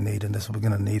that's what we need, and that's what we're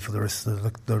going to need for the rest of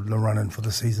the run-in for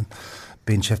the season.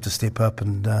 Bench have to step up,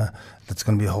 and that's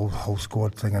going to be a whole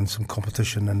squad thing and some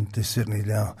competition, and there's certainly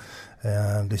now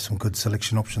there's some good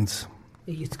selection options.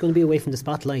 It's going to be away from the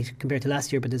spotlight compared to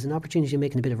last year, but there's an opportunity of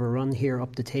making a bit of a run here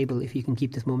up the table if you can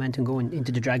keep this momentum going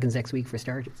into the Dragons next week for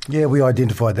starters. Yeah, we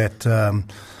identified that.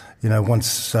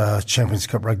 Once Champions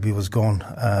Cup rugby was gone,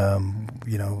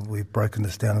 we've broken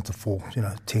this down into 4,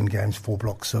 10 games, 4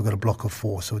 blocks. So we've got a block of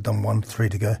 4. So we've done 3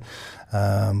 to go.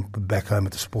 We're back home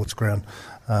at the sports ground.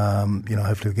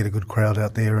 Hopefully we'll get a good crowd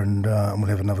out there, and we'll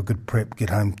have another good prep,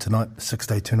 get home tonight,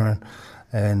 6-day turnaround,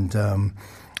 and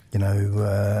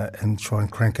try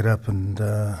and crank it up and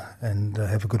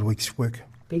have a good week's work.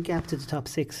 Big gap to the top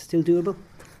 6, still doable?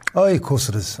 Oh, yeah, of course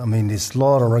it is. I mean, there's a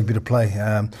lot of rugby to play,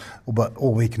 but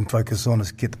all we can focus on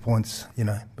is get the points.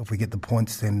 If we get the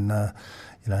points, then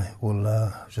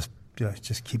we'll just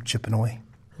keep chipping away.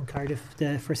 And Cardiff,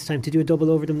 the first time to do a double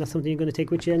over them, that's something you're going to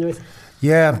take with you anyways?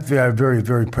 Yeah, very,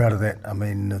 very proud of that. I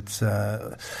mean, it's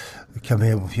we come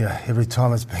here, every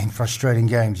time it's been frustrating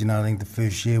games. I think the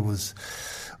first year we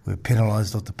were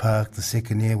penalised off the park. The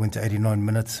second year went to 89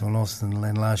 minutes and lost.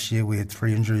 And last year we had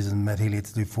 3 injuries, and Matt Healy had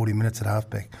to do 40 minutes at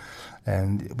halfback.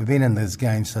 And we've been in those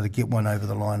games, so to get one over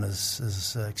the line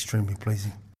is extremely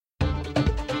pleasing.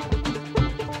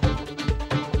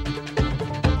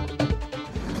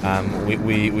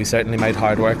 We certainly made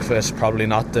hard work of it. Probably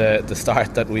not the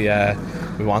start that we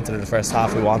wanted in the first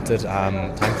half. We wanted.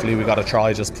 Thankfully, we got a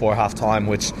try just before half time,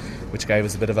 which gave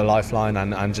us a bit of a lifeline.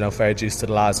 And fair dues to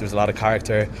the lads. There was a lot of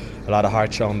character, a lot of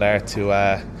heart shown there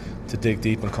to dig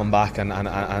deep and come back and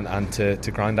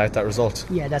to grind out that result.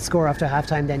 Yeah, that score after half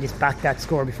time, then just back that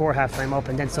score before half time up,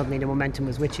 and then suddenly the momentum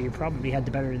was with you. You probably had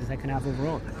the better of the second half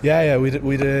overall. Yeah, we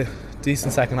did a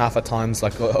decent second half at times,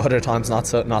 like other times not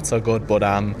so good, but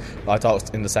I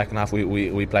thought in the second half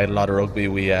we played a lot of rugby.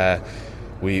 We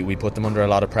we put them under a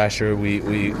lot of pressure.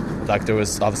 We like, there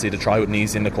was obviously the try with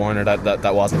Neasy in the corner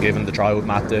that wasn't given, the try with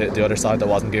Matt the other side that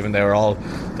wasn't given. They were all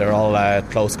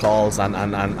close calls, and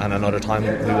another time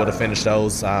we would have finished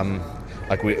those.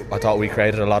 I thought we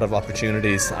created a lot of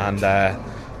opportunities, and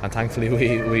thankfully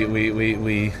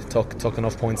we took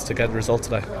enough points to get the result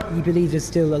today. You believe there's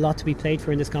still a lot to be played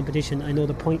for in this competition. I know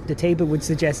the table would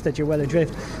suggest that you're well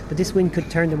adrift, but this win could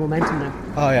turn the momentum now.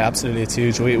 Oh yeah, absolutely, it's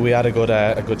huge. We had a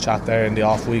good chat there in the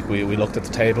off week. We looked at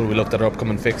the table, we looked at our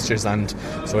upcoming fixtures, and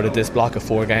sort of this block of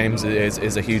 4 games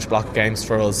is a huge block of games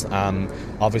for us.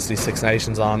 Obviously 6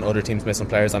 Nations on, other teams missing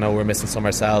players. I know we're missing some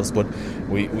ourselves, but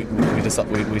we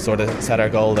sort of set our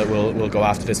goal that we'll go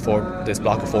after this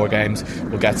block of 4 games.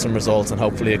 We'll get some results, and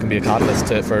hopefully it can be a catalyst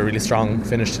for a really strong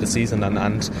finish to the season,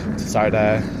 and to start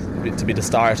to be the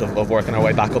start of working our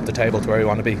way back up the table to where we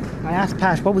want to be. I asked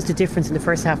Pat, what was the difference in the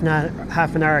first half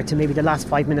an hour to maybe the last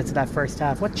 5 minutes of that first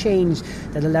half? What changed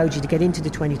that allowed you to get into the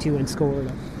 22 and score?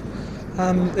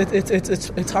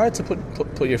 It's hard to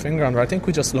put your finger on it. I think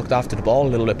we just looked after the ball a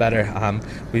little bit better.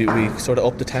 We sort of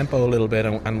upped the tempo a little bit,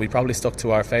 and we probably stuck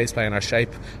to our phase play and our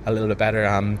shape a little bit better.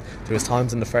 There was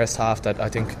times in the first half that I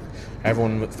think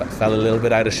everyone fell a little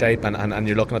bit out of shape, and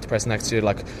you're looking at the person next to you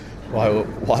like,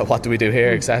 what do we do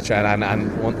here, etc.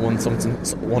 And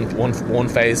one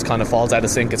phase kind of falls out of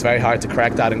sync. It's very hard to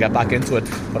correct that and get back into it.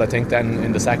 But I think then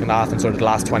in the second half and sort of the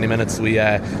last 20 minutes, we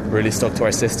really stuck to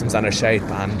our systems and our shape,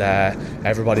 and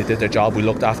everybody did their job. We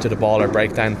looked after the ball. Our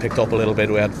breakdown picked up a little bit.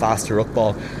 We had faster ruck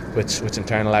ball, which in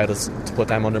turn allowed us to put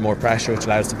them under more pressure, which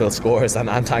allowed us to build scores. And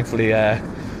thankfully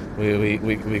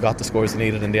we got the scores we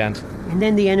needed in the end. And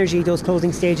then the energy, those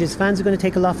closing stages, fans are going to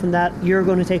take a lot from that. You're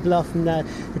going to take a lot from that.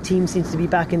 The team seems to be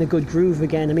back in a good groove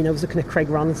again. I mean, I was looking at Craig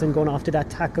Ronaldson going after that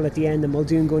tackle at the end, and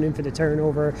Muldoon going in for the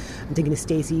turnover. I'm thinking of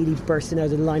Stacey Ely bursting out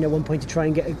of the line at one point to try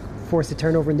and force a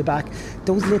turnover in the back.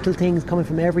 Those little things coming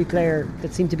from every player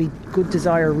that seem to be good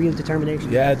desire, real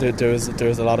determination. Yeah, there was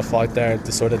a lot of fight there.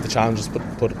 The sort of the challenges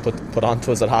put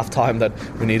onto us at half time that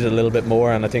we needed a little bit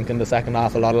more, and I think in the second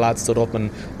half a lot of lads stood up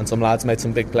and some lads made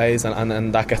some big plays,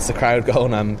 and that gets the crowd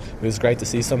going. It was great to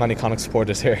see so many Connacht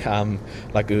supporters here.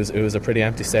 It was a pretty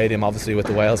empty stadium, obviously with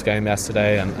the Wales game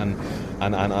yesterday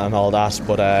and all that.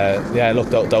 But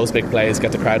look, those big plays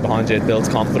get the crowd behind you. It builds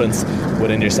confidence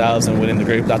within yourselves and within the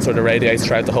group. That sort of radiates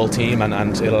throughout the whole team, and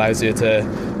it allows you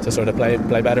to sort of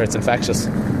play better. It's infectious.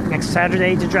 Next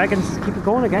Saturday, the Dragons keep it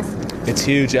going, I guess. It's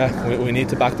huge, yeah. We need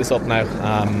to back this up now.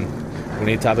 We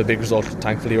need to have a big result.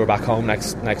 Thankfully we're back home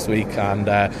next week, and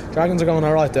Dragons are going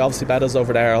alright. They obviously bet us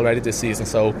over there already this season,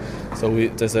 so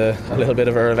there's a little bit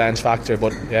of a revenge factor,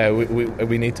 but yeah,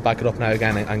 we need to back it up now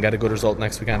again and get a good result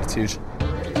next weekend. It's huge.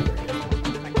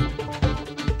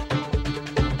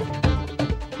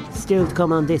 Still to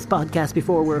come on this podcast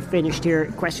before we're finished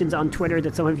here. Questions on Twitter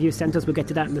that some of you sent us. We'll get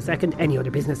to that in a second. Any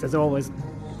other business as always.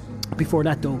 Before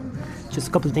that though, just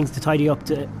a couple of things to tidy up,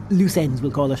 to loose ends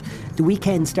we'll call it. The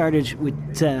weekend started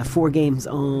with 4 games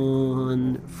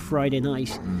on Friday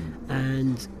night,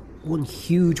 and one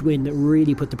huge win that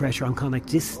really put the pressure on Connacht.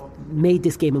 This made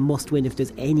this game a must win if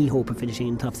there's any hope of finishing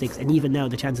in top 6, and even now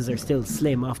the chances are still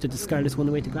slim after the Scarlets won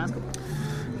away to Glasgow.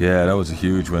 Yeah, that was a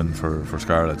huge win for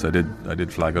Scarlets. I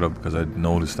did flag it up because I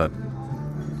noticed that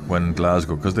when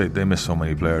Glasgow, because they miss so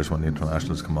many players when the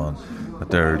internationals come on, that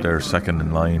their second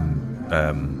in line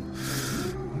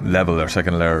level, their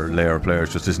second layer of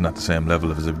players just isn't at the same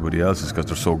level as everybody else's, because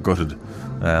they're so gutted.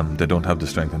 They don't have the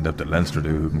strength and depth that Leinster do,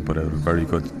 who can put out a very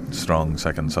good, strong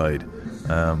second side.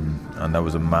 And that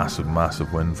was a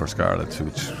massive win for Scarlets,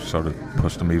 which sort of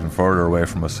pushed them even further away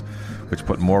from us, which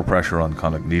put more pressure on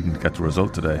Connacht needing to get the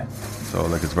result today.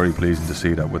 So it's very pleasing to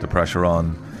see that with the pressure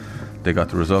on, they got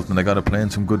the result, and they got to play in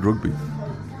some good rugby.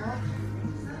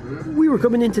 We were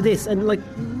coming into this, and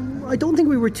I don't think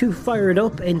we were too fired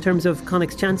up in terms of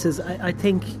Connacht's chances. I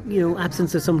think,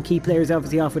 absence of some key players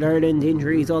obviously off with Ireland,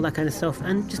 injuries, all that kind of stuff,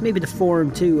 and just maybe the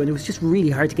form too. And it was just really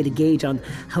hard to get a gauge on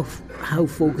how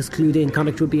focused, clued in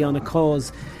Connacht would be on a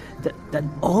cause that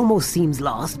almost seems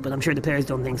lost, but I'm sure the players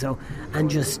don't think so.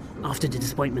 And just after the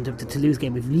disappointment of the Toulouse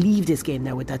game, we've leave this game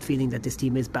now with that feeling that this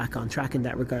team is back on track in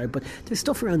that regard. But there's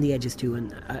stuff around the edges too,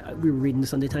 and we were reading the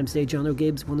Sunday Times today. John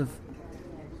O'Gibbs, one of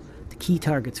the key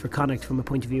targets for Connacht from a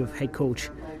point of view of head coach,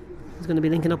 is going to be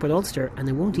linking up with Ulster, and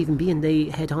they won't even be in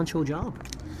the head honcho job.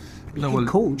 Head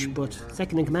coach, but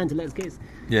second in command to Les Kiss.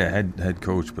 Yeah, head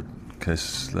coach, but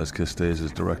Les Kiss stays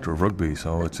as director of rugby,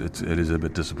 so it is a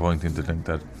bit disappointing to think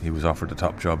that he was offered the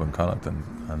top job in Connacht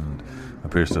and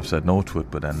appears to have said no to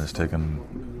it, but then has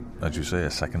taken, as you say,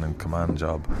 a second in command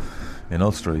job in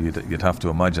Ulster, you'd have to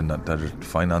imagine that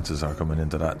finances are coming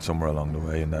into that somewhere along the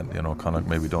way, and that, you know, Connacht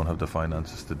maybe don't have the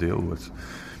finances to deal with,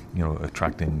 you know,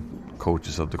 attracting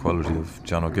coaches of the quality of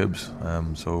John O'Gibbs.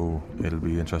 So it'll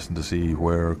be interesting to see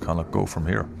where Connacht go from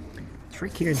here.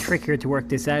 Trickier and trickier to work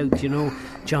this out. You know,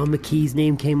 John McKee's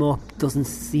name came up. Doesn't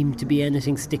seem to be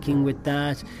anything sticking with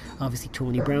that. Obviously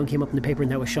Tony Brown came up in the paper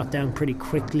and that was shut down pretty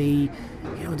quickly.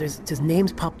 You know, there's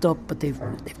names popped up, but they've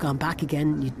gone back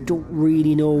again. You don't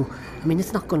really know. I mean,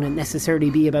 it's not going to necessarily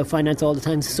be about finance all the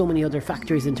time. There's so many other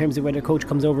factors in terms of whether a coach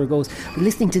comes over or goes. But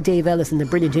listening to Dave Ellis and the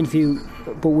brilliant interview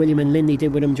both William and Lindy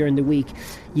did with him during the week,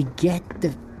 you get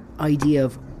the idea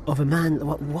of a man,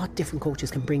 what different coaches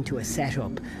can bring to a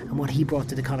setup and what he brought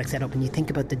to the Connacht setup. And you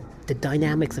think about the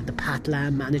dynamics of the Pat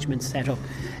Lam management setup,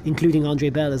 including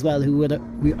Andre Bell as well, who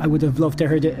I would have loved to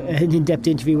have heard an in-depth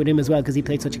interview with him as well, because he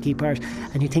played such a key part.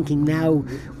 And you're thinking now,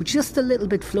 we're just a little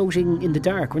bit floating in the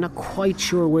dark. We're not quite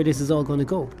sure where this is all going to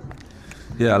go.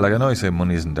 Yeah, like I know you say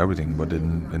money isn't everything, but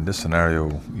in this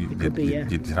scenario,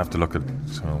 you'd have to look at,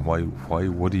 you know, why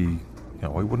would he... You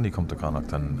know, why wouldn't he come to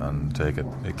Connacht and take it?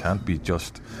 It can't be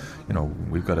just, you know,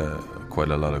 we've got quite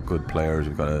a lot of good players.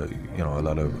 We've got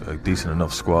a decent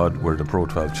enough squad. We're the Pro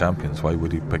 12 champions. Why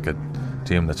would he pick a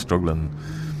team that's struggling?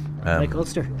 Like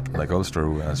Ulster,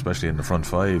 especially in the front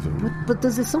five. But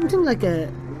does it something like a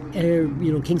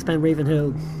Kingspan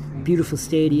Ravenhill, beautiful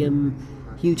stadium,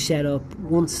 huge setup,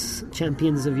 once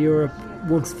champions of Europe,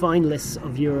 once finalists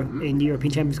of Europe in the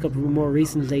European Champions Cup more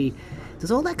recently? Does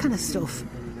all that kind of stuff?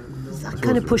 That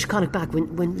kind of push Connacht back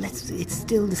when it's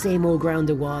still the same old ground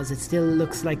it was. It still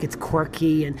looks like it's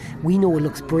quirky, and we know it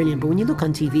looks brilliant, but when you look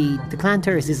on TV, the Clan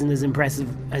Terrace isn't as impressive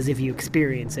as if you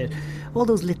experience it. All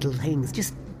those little things,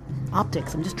 just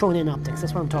optics. I'm just throwing in optics.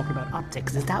 That's what I'm talking about.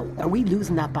 Optics. Are we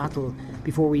losing that battle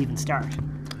before we even start?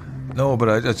 No, but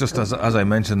as I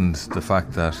mentioned, the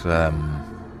fact that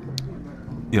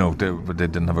you know, they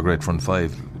didn't have a great front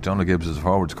five. John O'Gibbs is a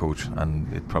forwards coach,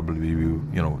 and it probably, you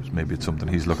know, maybe it's something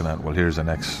he's looking at. Well, here's an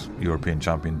ex-European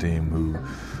champion team who,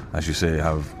 as you say,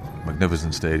 have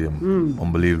magnificent stadium,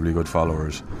 unbelievably good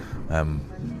followers,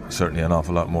 certainly an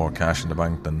awful lot more cash in the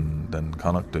bank than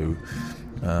Connacht do,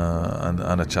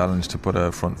 and a challenge to put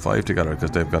a front five together,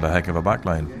 because they've got a heck of a back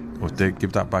line. If they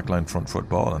give that backline front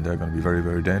football, and they're going to be very,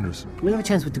 very dangerous. We'll have a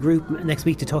chance with the group next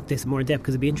week to talk this more in depth,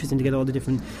 because it'd be interesting to get all the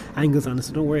different angles on it,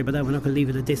 so don't worry about that. We're not going to leave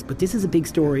it at this, but this is a big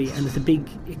story, and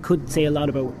it could say a lot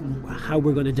about how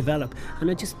we're going to develop.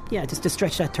 And just to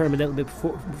stretch that term a little bit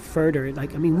further,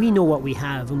 like, I mean, we know what we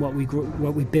have and what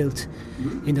we built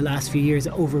in the last few years,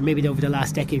 maybe over the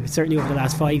last decade, but certainly over the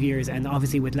last 5 years, and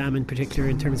obviously with Lam in particular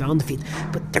in terms of on the field.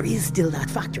 But there is still that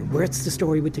factor. Where's the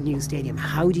story with the new stadium?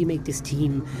 How do you make this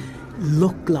team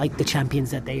look like the champions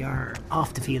that they are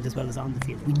off the field as well as on the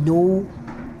field? We know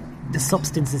the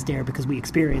substance is there because we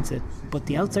experience it, but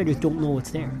the outsiders don't know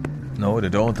it's there. No, they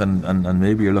don't, and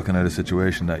maybe you're looking at a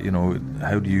situation that, you know,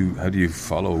 how do you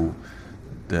follow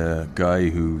the guy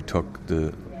who took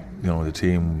the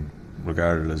team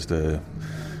regarded as the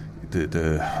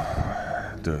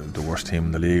worst team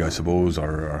in the league, I suppose,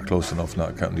 or close enough,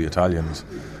 not counting the Italians,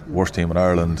 worst team in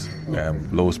Ireland,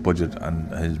 lowest budget, and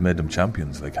has made them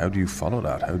champions. Like, how do you follow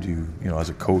that? How do you know, as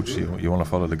a coach, you want to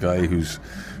follow the guy who's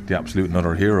the absolute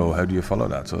nutter hero? How do you follow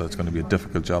that? So that's going to be a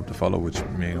difficult job to follow, which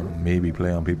maybe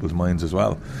play on people's minds as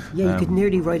well. Yeah, you could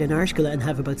nearly write an article and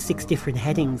have about 6 different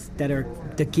headings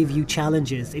that give you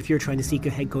challenges if you're trying to seek a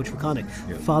head coach for Connacht.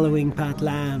 Yeah. Following Pat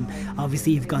Lam,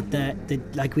 obviously you've got the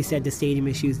like we said, the stadium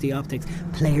issues, the optics,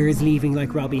 players leaving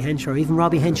like Robbie Henshaw, even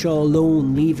Robbie Henshaw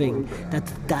alone leaving,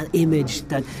 that image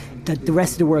that the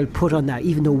rest of the world put on that,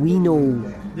 even though we know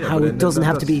how it doesn't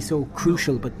have to be so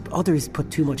crucial, but others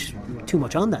put too much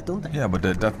on that, don't they? Yeah, but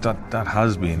that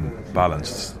has been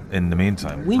balanced in the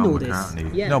meantime. We Tom know McCartney.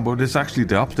 This. Yeah. No, but it's actually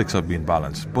the optics have been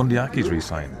balanced. Bundy Aki's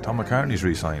re-signed. Tom McCartney's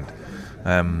re-signed.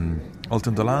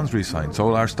 Ultan Dillon's re-signed.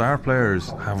 So our star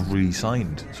players have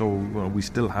re-signed. So we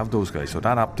still have those guys. So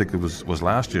that optic was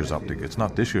last year's optic. It's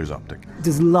not this year's optic.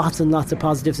 There's lots and lots of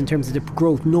positives in terms of the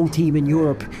growth. No team in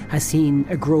Europe has seen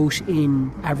a growth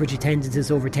in average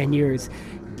attendances over 10 years.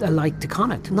 Like to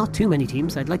Connacht, not too many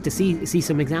teams. I'd like to see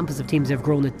some examples of teams that have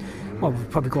grown at, we've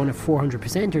probably grown at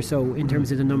 400% or so in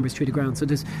terms of the numbers through the ground. So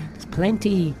there's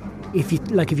plenty. If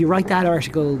you write that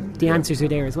article, the answers are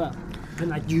there as well. And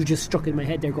like you just struck in my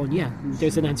head there, going, yeah,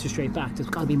 there's an answer straight back. There's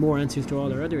got to be more answers to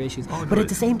all our other issues. But at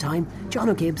the same time, John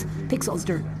O'Gibbs picks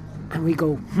Ulster, and we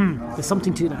go, there's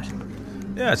something to that.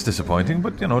 Yeah, it's disappointing,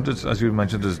 but as you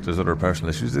mentioned, there's other personal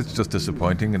issues. It's just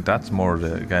disappointing, and that's more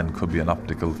again could be an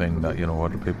optical thing that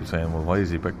other people saying, well, why is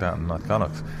he picked that and not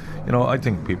Connacht? I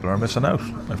think people are missing out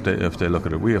if they look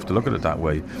at it. We have to look at it that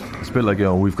way. It's a bit like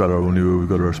we've got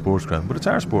our sports ground, but it's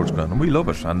our sports ground and we love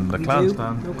it. And the Clan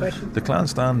Stand, no question. The Clan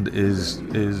Stand is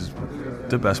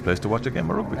the best place to watch a game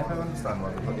of rugby. I don't understand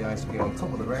why they put the ice cream on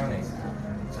top of the brownies.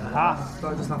 That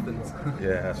just happened.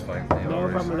 Yeah, that's fine. No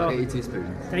problem at all. 80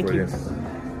 teaspoon. Thank Brilliant.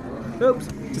 you. Oops,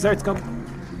 dessert's come.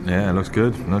 Yeah, it looks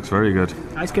good. It looks very good.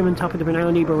 Ice cream on top of the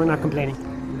banana, but we're not complaining.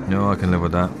 No, I can live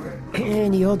with that.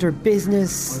 Any other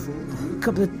business? A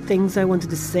couple of things I wanted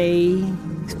to say.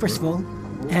 First of all,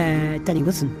 Danny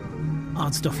Wilson.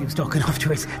 Odd stuff he was talking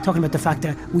afterwards, talking about the fact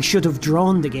that we should have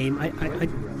drawn the game. I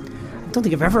don't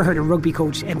think I've ever heard a rugby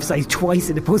coach emphasise twice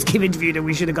in a post-game interview that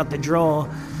we should have got the draw.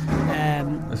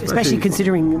 Especially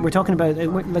considering we're talking about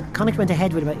Connacht went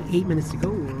ahead with about 8 minutes to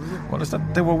go. Well, it's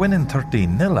that they were winning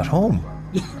 13-0 at home.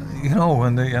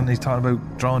 And he's talking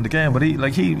about drawing the game, but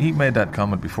he made that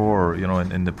comment before,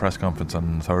 in the press conference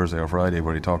on Thursday or Friday,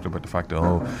 where he talked about the fact that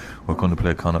we're going to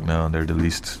play Connacht now, and they're the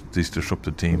least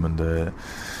disrupted team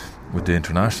with the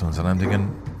internationals, and I'm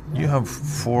thinking, you have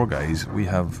 4 guys, we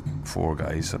have 4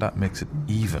 guys, so that makes it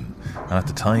even. And at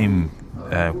the time,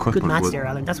 Cuthbert good maths there,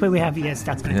 Alan. That's why we have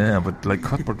stats. Yeah, but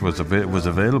Cuthbert was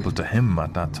available to him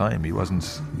at that time. He wasn't,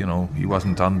 he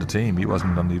wasn't on the team. He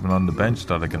wasn't even on the bench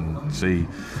that I can see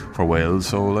for Wales.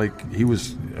 So he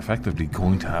was effectively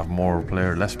going to have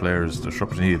less players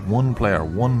disruption. He had one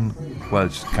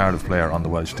Welsh Cardiff player on the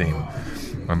Welsh team,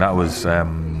 and that was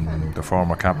the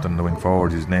former captain, the wing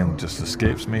forward. His name just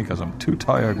escapes me because I'm too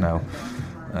tired now.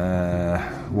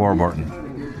 Warburton.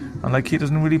 And he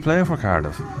doesn't really play for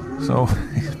Cardiff, so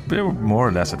they were more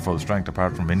or less at full strength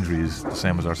apart from injuries, the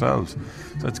same as ourselves.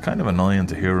 So it's kind of annoying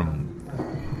to hear him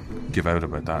give out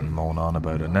about that and moan on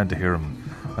about it, and then to hear him,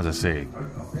 as I say,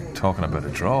 talking about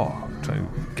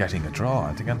getting a draw.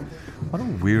 I'm thinking, what a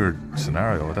weird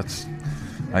scenario.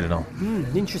 I don't know.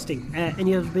 Interesting.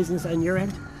 Any other business on your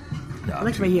end? No, I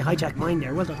like the way you hijacked mine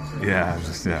there. Well done. Yeah,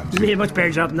 You made a much better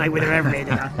job than I would have ever made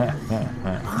of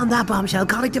that. On that bombshell,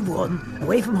 Connacht have won,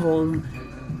 away from home.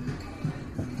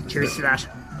 Cheers to that.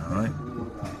 All right.